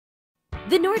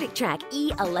The NordicTrack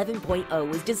E11.0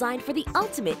 was designed for the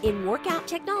ultimate in workout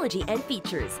technology and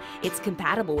features. It's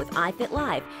compatible with iFit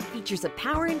Live, features a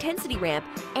power intensity ramp,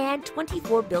 and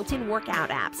 24 built-in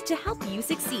workout apps to help you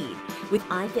succeed. With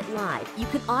iFit Live, you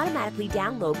can automatically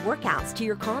download workouts to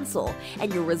your console,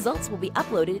 and your results will be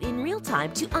uploaded in real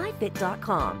time to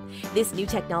ifit.com. This new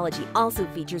technology also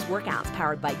features workouts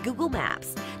powered by Google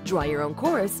Maps. Draw your own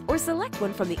course or select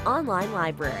one from the online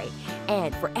library.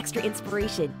 And for extra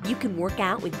inspiration, you can work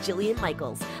out with Jillian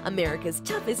Michaels, America's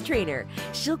toughest trainer.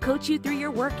 She'll coach you through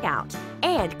your workout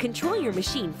and control your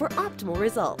machine for optimal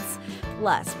results.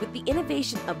 Plus, with the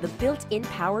innovation of the built-in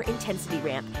power intensity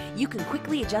ramp, you can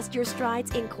quickly adjust your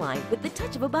strides incline with the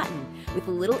touch of a button. With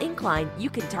a little incline, you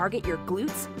can target your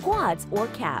glutes, quads, or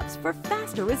calves for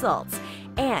faster results.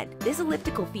 And this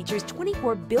elliptical features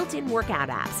 24 built-in workout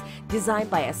apps designed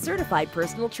by a certified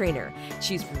personal trainer.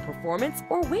 Choose from performance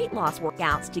or weight loss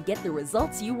workouts to get the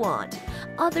results you want.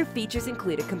 Other features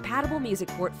include a compatible music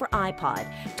port for iPod,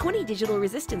 20 digital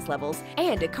resistance levels,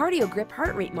 and a cardio grip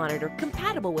heart rate monitor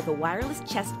compatible with a wireless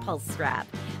chest pulse strap.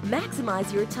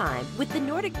 Maximize your time with the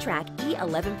NordicTrack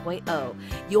E11.0.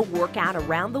 You'll work out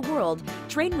around the world,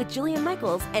 train with Jillian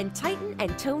Michaels, and tighten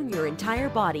and tone your entire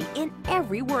body in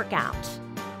every workout.